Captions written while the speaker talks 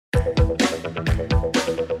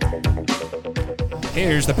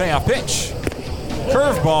Here's the payoff pitch.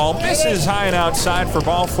 Curveball misses high and outside for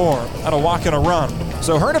ball 4. On a walk and a run.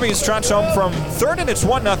 So Hurnaby's trots home from third, and it's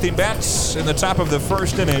 1-0 Bats in the top of the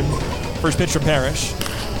first inning. First pitch from Parrish.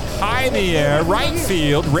 High in the air, right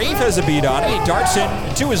field. Rave has a beat on it. He darts in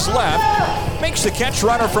to his left. Makes the catch,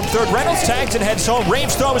 runner from third. Reynolds tags and heads home.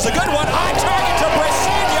 Rave's throw is a good one. High target to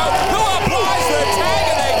Briseno, who applies the tag,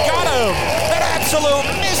 and they got him. An absolute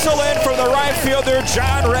missile in from the right fielder.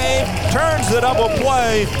 John Rave turns the double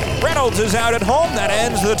play. Reynolds is out at home. That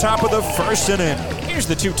ends the top of the first inning. Here's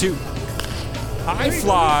the 2-2. High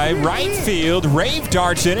fly, right field. Rave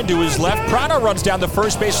darts in into his left. Prado runs down the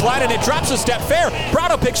first base line, and it drops a step fair.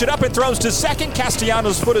 Prado picks it up and throws to second.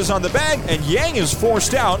 Castellanos' foot is on the bag, and Yang is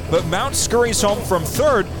forced out, but Mount scurries home from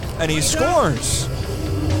third, and he scores.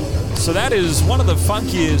 So that is one of the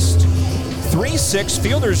funkiest 3-6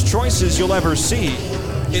 fielder's choices you'll ever see.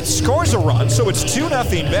 It scores a run, so it's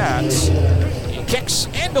 2-0 Bats. He kicks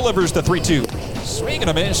and delivers the 3-2. Swing and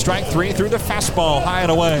a miss, strike 3 through the fastball, high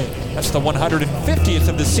and away. That's the 150th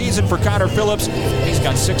of the season for Connor Phillips. He's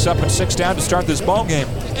got 6 up and 6 down to start this ball game.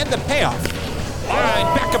 And the payoff.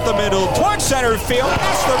 Line back up the middle, towards center field,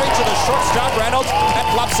 past the reach of the shortstop Reynolds, and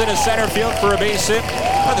flops into center field for a base hit.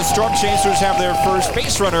 And the Storm Chasers have their first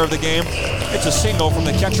base runner of the game. It's a single from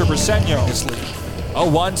the catcher Briseno.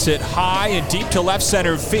 0-1's hit high and deep to left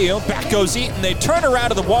center field. Back goes Eaton. They turn around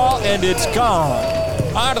to the wall, and it's gone.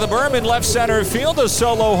 Out of the berm in left center field, a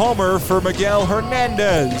solo homer for Miguel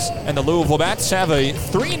Hernandez. And the Louisville Bats have a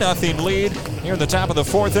 3-0 lead here in the top of the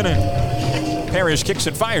fourth inning. Parrish kicks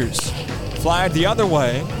and fires. Fly the other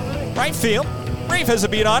way. Right field. Rave has a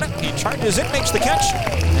beat on it. He charges in, makes the catch.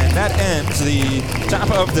 And that ends the top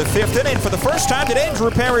of the fifth inning. For the first time today,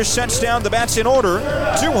 Drew Parrish sets down the Bats in order.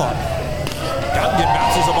 2-1. Gungan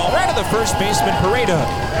bounces the ball right to the first baseman,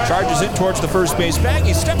 Pareda. Charges in towards the first base bag.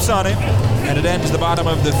 He steps on it, and it ends the bottom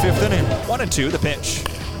of the fifth inning. 1-2, the pitch.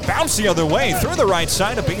 Bounce the other way through the right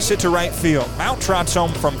side, a base hit to right field. Mount trots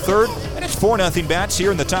home from third, and it's 4-0 Bats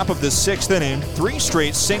here in the top of the sixth inning. 3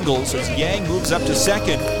 straight singles as Yang moves up to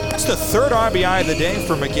second. That's the third RBI of the day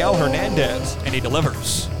for Miguel Hernandez, and he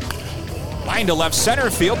delivers. Line to left center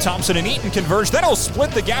field. Thompson and Eaton converge. Then he'll split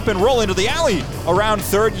the gap and roll into the alley. Around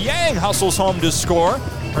third, Yang hustles home to score.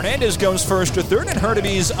 Hernandez goes first to third, and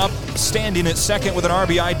Hurnaby's up standing at second with an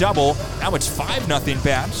RBI double. Now it's 5-0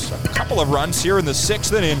 Bats. A couple of runs here in the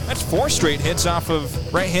sixth inning. That's 4 straight hits off of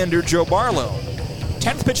right-hander Joe Barlow.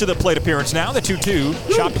 10th pitch of the plate appearance now, the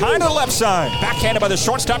 2-2. Chopped high to the left side. Backhanded by the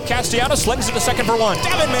shortstop, Castellanos slings it to second for 1.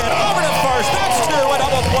 Devinman over to first. That's 2, a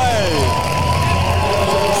double play.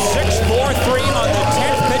 6-4-3 on the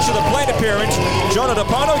 10th pitch of the plate appearance. Jonah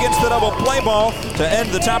DePano gets the double play ball to end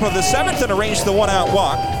the top of the 7th and arrange the 1-out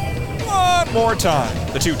walk. One more time,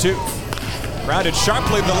 the 2-2. Grounded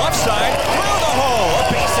sharply to the left side, through the hole, a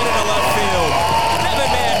base hit into left field.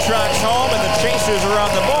 Devinman trots home, and the Chasers are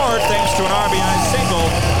on the board thanks to an RBI single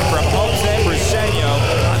from Jose Briseno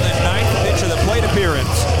on the 9th pitch of the plate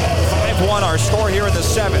appearance. 5-1 our score here in the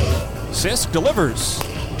 7th. Sisk delivers.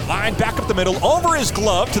 Line back up the middle, over his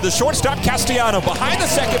glove to the shortstop Castellano. Behind the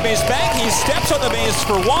second base bag, he steps on the base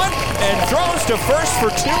for 1 and throws to first for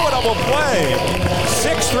 2, a double play.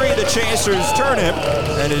 6-3, the Chasers turn him,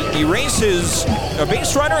 and it erases a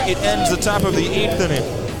base runner. It ends the top of the 8th inning.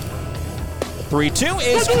 3-2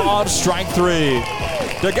 is called strike 3.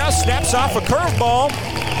 DeGus snaps off a curveball.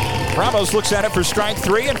 Ramos looks at it for strike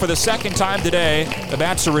 3, and for the second time today, the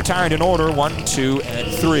Bats are retired in order, 1, 2,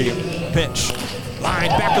 and 3. Pitch.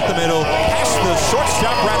 Line back up the middle, past the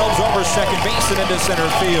shortstop, Reynolds over second base and into center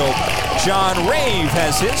field. John Rave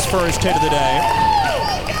has his first hit of the day.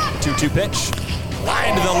 2-2 pitch.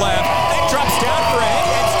 Line to the left, it drops down for a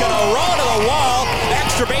hit. It's going to roll to the wall.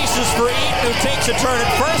 Extra bases for Eaton, who takes a turn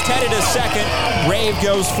at first, headed to second. Rave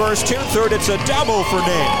goes first to third. It's a double for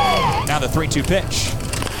Nate. Now the 3-2 pitch.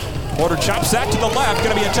 Porter chops that to the left.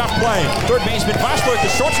 Going to be a tough play. Third baseman Vosler at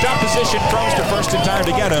the shortstop position throws to first in time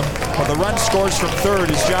to get him. But the run scores from third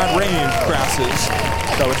as John Rave crosses.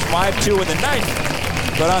 So it's 5-2 in the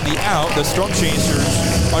 9th. But on the out, the Storm Chasers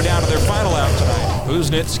are down to their final out tonight.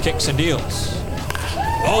 Kuznets kicks and deals.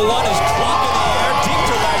 0-1 is clubbed in the air, deep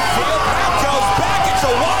to right field. That goes back. It's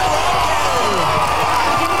a 1-run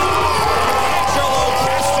game. Angelo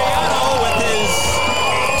Castellano with his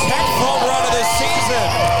 10th home run of this season.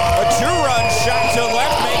 A 2-run shot to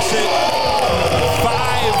left makes it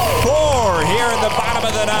 5-4 here in the bottom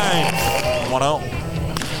of the 9th. 1-0.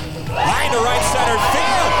 Line to right center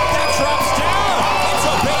field. That drops down. It's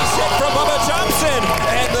a base hit from Bubba Thompson.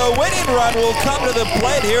 And the winning run will come to the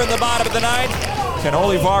plate here in the bottom of the 9th. Can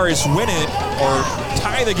Olivares win it or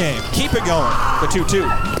tie the game, keep it going. The 2-2.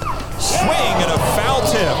 Swing and a foul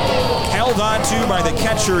tip. Held onto by the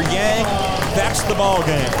catcher, Yang. That's the ball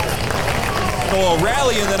game. Well,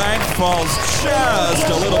 rally in the ninth falls just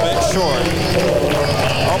a little bit short.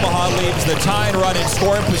 Omaha leaves the tying run in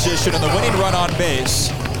scoring position and the winning run on base.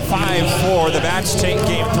 5-4. The Bats take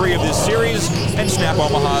game 3 of this series and snap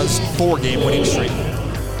Omaha's 4-game winning streak.